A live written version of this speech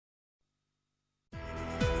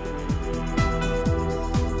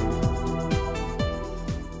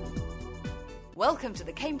Welcome to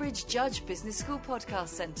the Cambridge Judge Business School Podcast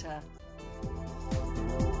Centre.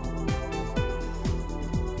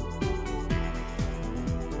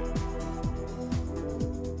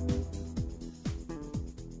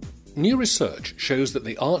 New research shows that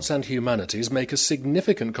the arts and humanities make a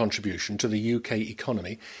significant contribution to the UK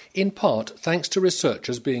economy, in part thanks to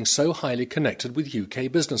researchers being so highly connected with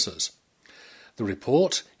UK businesses. The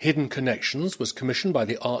report, Hidden Connections, was commissioned by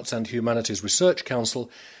the Arts and Humanities Research Council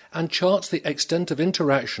and charts the extent of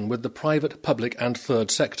interaction with the private, public and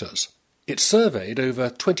third sectors. It surveyed over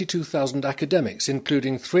 22,000 academics,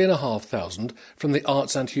 including 3,500 from the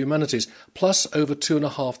arts and humanities, plus over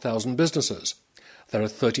 2,500 businesses. There are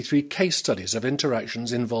 33 case studies of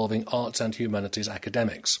interactions involving arts and humanities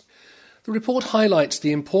academics. The report highlights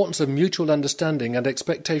the importance of mutual understanding and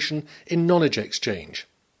expectation in knowledge exchange.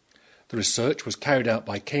 The research was carried out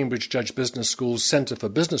by Cambridge Judge Business School's Centre for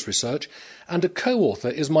Business Research, and a co-author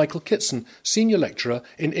is Michael Kitson, Senior Lecturer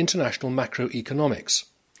in International Macroeconomics.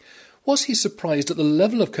 Was he surprised at the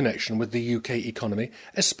level of connection with the UK economy,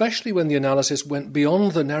 especially when the analysis went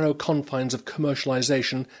beyond the narrow confines of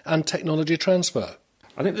commercialisation and technology transfer?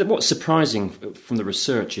 I think that what's surprising from the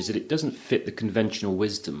research is that it doesn't fit the conventional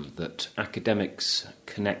wisdom that academics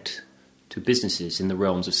connect to businesses in the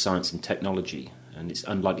realms of science and technology, and it's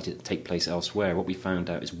unlikely to take place elsewhere. What we found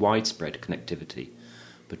out is widespread connectivity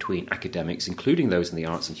between academics, including those in the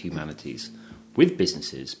arts and humanities, with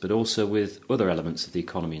businesses, but also with other elements of the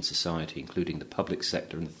economy and society, including the public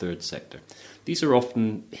sector and the third sector. These are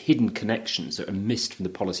often hidden connections that are missed from the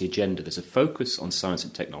policy agenda. There's a focus on science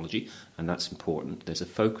and technology, and that's important. There's a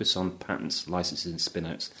focus on patents, licenses and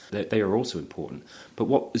spin-outs. They are also important. But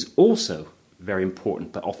what is also very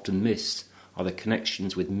important but often missed are the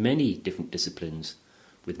connections with many different disciplines,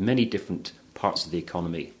 with many different parts of the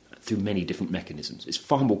economy, through many different mechanisms. It's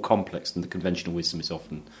far more complex than the conventional wisdom is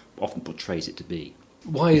often portrays it to be.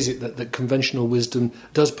 Why is it that conventional wisdom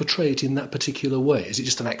does portray it in that particular way? Is it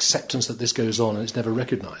just an acceptance that this goes on and it's never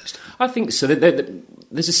recognised? I think so.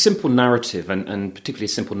 There's a simple narrative, and particularly a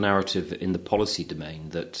simple narrative in the policy domain,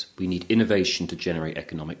 that we need innovation to generate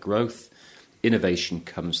economic growth. Innovation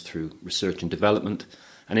comes through research and development,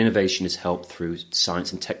 and innovation is helped through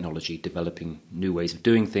science and technology, developing new ways of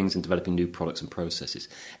doing things and developing new products and processes.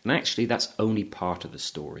 And actually, that's only part of the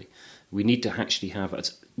story. We need to actually have,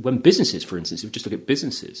 when businesses, for instance, if we just look at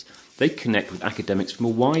businesses, they connect with academics from a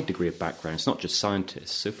wide degree of backgrounds, not just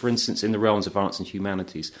scientists. So, for instance, in the realms of arts and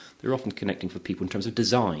humanities, they're often connecting for people in terms of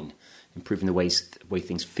design, improving the way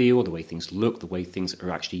things feel, the way things look, the way things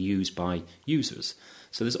are actually used by users.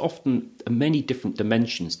 So there's often many different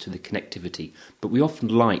dimensions to the connectivity, but we often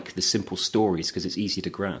like the simple stories because it's easy to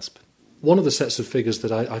grasp. One of the sets of figures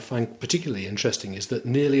that I find particularly interesting is that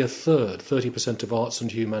nearly a third, 30% of arts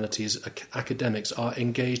and humanities academics are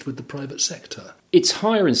engaged with the private sector. It's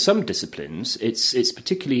higher in some disciplines.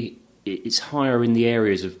 It's higher in the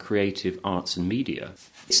areas of creative arts and media.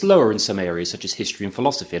 It's lower in some areas such as history and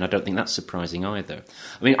philosophy, and I don't think that's surprising either.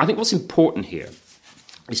 I think what's important here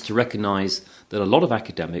is to recognise that a lot of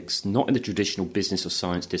academics, not in the traditional business or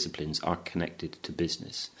science disciplines, are connected to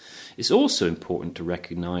business. It's also important to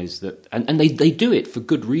recognise that, and they do it for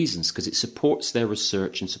good reasons, because it supports their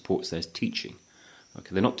research and supports their teaching.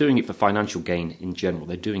 Okay, they're not doing it for financial gain in general,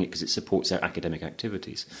 they're doing it because it supports their academic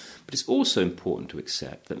activities. But it's also important to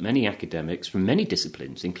accept that many academics from many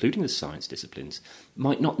disciplines, including the science disciplines,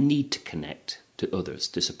 might not need to connect to others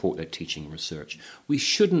to support their teaching and research. We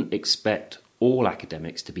shouldn't expect all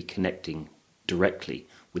academics to be connecting directly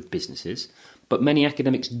with businesses, but many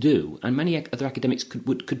academics do, and many other academics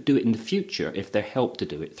could do it in the future if they're helped to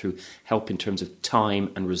do it through help in terms of time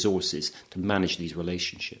and resources to manage these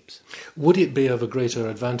relationships. Would it be of a greater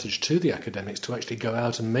advantage to the academics to actually go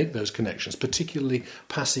out and make those connections, particularly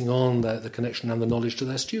passing on the connection and the knowledge to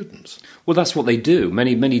their students? Well, that's what they do.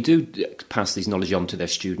 Many do pass these knowledge on to their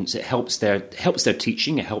students. It helps their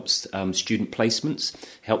teaching, it helps student placements,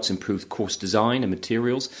 helps improve course design and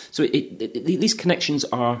materials. So these connections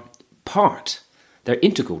are they're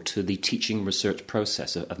integral to the teaching research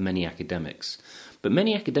process of many academics. But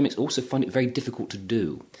many academics also find it very difficult to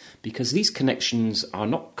do because these connections are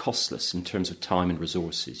not costless in terms of time and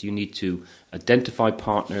resources. You need to identify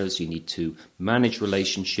partners, you need to manage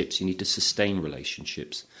relationships, you need to sustain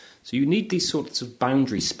relationships. So you need these sorts of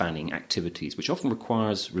boundary spanning activities, which often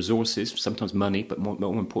requires resources, sometimes money, but more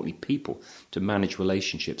importantly people, to manage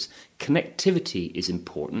relationships. Connectivity is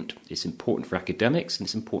important. It's important for academics and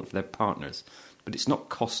it's important for their partners, but it's not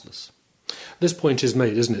costless. This point is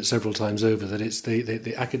made, isn't it, several times over, that it's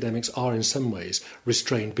the academics are in some ways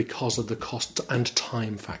restrained because of the cost and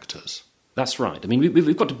time factors. That's right. I mean,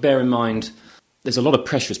 we've got to bear in mind There's a lot of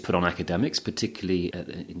pressures put on academics, particularly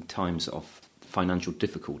in times of financial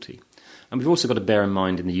difficulty. And we've also got to bear in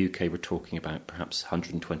mind in the UK we're talking about perhaps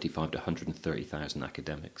 125 to 130,000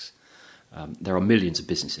 academics. There are millions of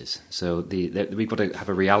businesses, so we've got to have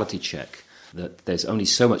a reality check that there's only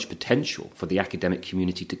so much potential for the academic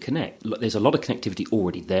community to connect. There's a lot of connectivity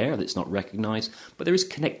already there that's not recognised, but there is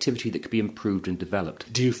connectivity that could be improved and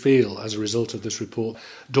developed. Do you feel, as a result of this report,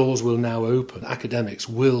 doors will now open, academics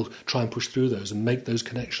will try and push through those and make those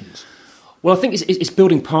connections? Well, I think it's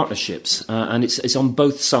building partnerships, and it's on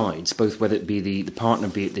both sides, both whether it be the partner,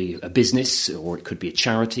 be it a business, or it could be a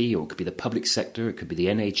charity, or it could be the public sector, it could be the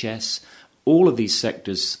NHS. All of these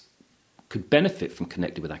sectors could benefit from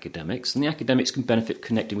connecting with academics, and the academics can benefit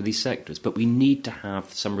connecting with these sectors. But we need to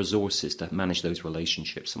have some resources to manage those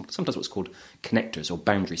relationships, sometimes what's called connectors or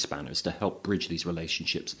boundary spanners to help bridge these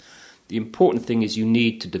relationships. The important thing is you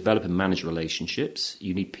need to develop and manage relationships.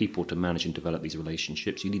 You need people to manage and develop these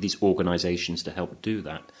relationships. You need these organisations to help do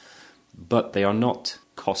that. But they are not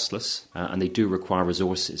costless, and they do require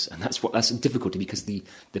resources. And that's a difficulty because the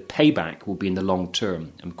payback will be in the long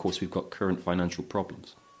term. And of course, we've got current financial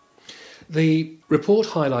problems. The report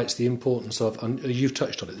highlights the importance of, and you've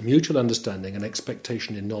touched on it, the mutual understanding and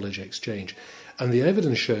expectation in knowledge exchange. And the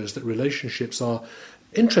evidence shows that relationships are,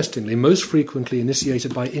 interestingly, most frequently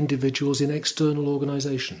initiated by individuals in external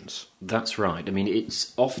organisations. That's right. I mean,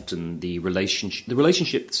 it's often the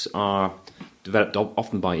relationships are developed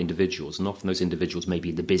often by individuals, and often those individuals may be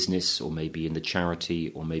in the business or maybe in the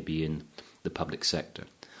charity or maybe in the public sector.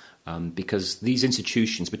 Because these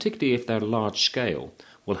institutions, particularly if they're large scale,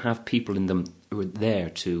 will have people in them who are there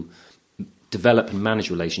to develop and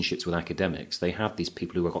manage relationships with academics. They have these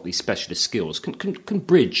people who have got these specialist skills, can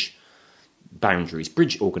bridge boundaries,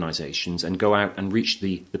 bridge organisations, and go out and reach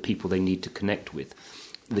the people they need to connect with.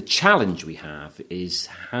 The challenge we have is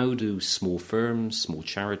how do small firms, small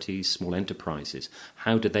charities, small enterprises,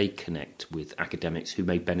 how do they connect with academics who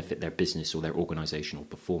may benefit their business or their organisational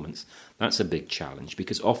performance? That's a big challenge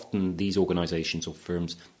because often these organisations or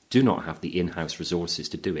firms do not have the in-house resources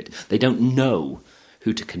to do it. They don't know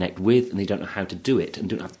who to connect with and they don't know how to do it and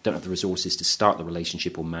don't have the resources to start the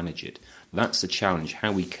relationship or manage it. That's the challenge,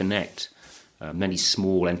 how we connect many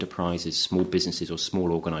small enterprises, small businesses or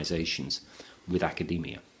small organisations with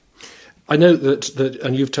academia. I know that,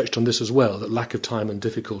 and you've touched on this as well, that lack of time and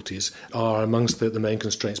difficulties are amongst the main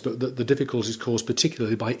constraints, but the difficulties caused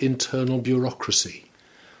particularly by internal bureaucracy.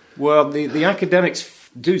 Well, the academics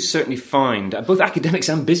do certainly find, both academics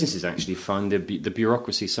and businesses actually find the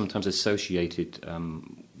bureaucracy sometimes associated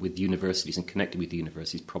with universities and connected with the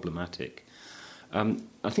universities problematic. I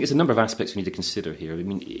think there's a number of aspects we need to consider here. I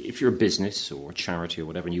mean, if you're a business or a charity or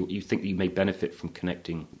whatever, and you think that you may benefit from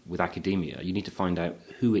connecting with academia, you need to find out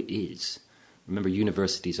who it is. Remember,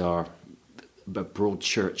 universities are a broad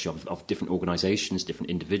church of different organisations, different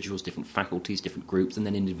individuals, different faculties, different groups, and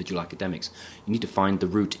then individual academics. You need to find the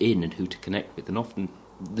route in and who to connect with, and often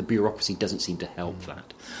the bureaucracy doesn't seem to help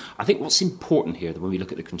that. I think what's important here, when we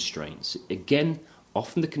look at the constraints, again,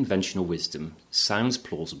 often the conventional wisdom sounds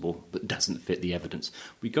plausible but doesn't fit the evidence.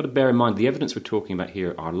 We've got to bear in mind the evidence we're talking about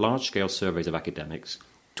here are large-scale surveys of academics.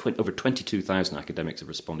 Over 22,000 academics have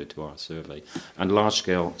responded to our survey, and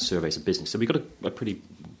large-scale surveys of business. So we've got a pretty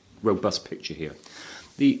robust picture here.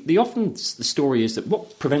 The story is that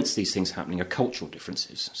what prevents these things happening are cultural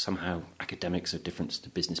differences. Somehow academics are different to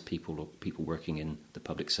business people or people working in the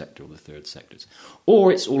public sector or the third sectors.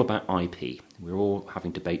 Or it's all about IP. We're all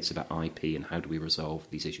having debates about IP and how do we resolve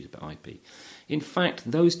these issues about IP. In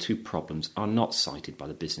fact, those two problems are not cited by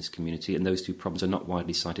the business community, and those two problems are not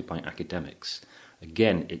widely cited by academics.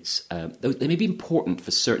 Again, they may be important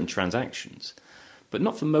for certain transactions, but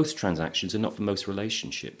not for most transactions and not for most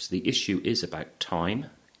relationships. The issue is about time,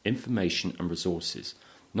 information and resources,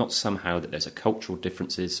 not somehow that there's a cultural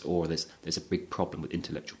differences or there's a big problem with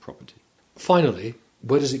intellectual property. Finally,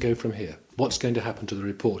 where does it go from here? What's going to happen to the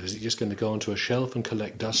report? Is it just going to go onto a shelf and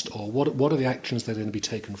collect dust, or what are the actions that are going to be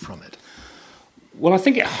taken from it? Well, I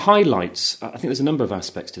think it highlights, I think there's a number of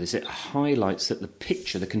aspects to this. It highlights that the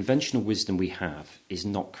picture, the conventional wisdom we have is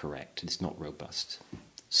not correct, it's not robust.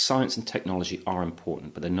 Science and technology are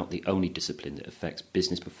important, but they're not the only discipline that affects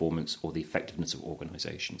business performance or the effectiveness of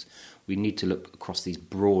organisations. We need to look across these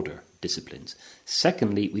broader disciplines.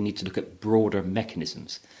 Secondly, we need to look at broader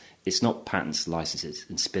mechanisms. It's not patents, licenses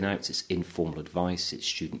and spin-outs, it's informal advice, it's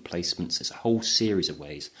student placements, there's a whole series of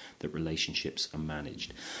ways that relationships are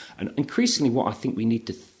managed. And increasingly what I think we need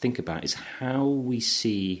to think about is how we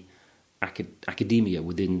see academia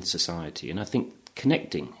within society. And I think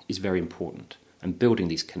connecting is very important. and building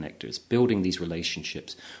these connectors, building these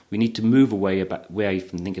relationships. We need to move away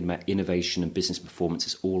from thinking about innovation and business performance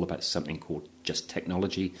as all about something called just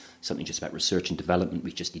technology, something just about research and development.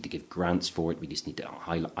 We just need to give grants for it. We just need to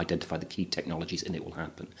identify the key technologies and it will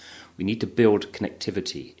happen. We need to build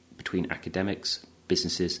connectivity between academics,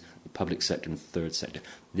 businesses, the public sector and the third sector.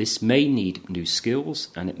 This may need new skills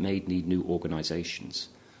and it may need new organisations.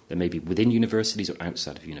 They may be within universities or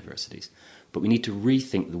outside of universities. But we need to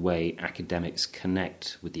rethink the way academics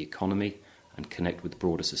connect with the economy and connect with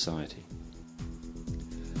broader society.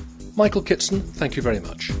 Michael Kitson, thank you very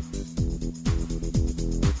much.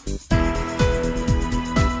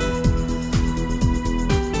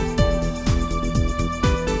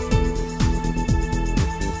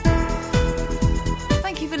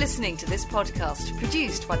 Thank you for listening to this podcast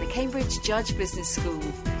produced by the Cambridge Judge Business School.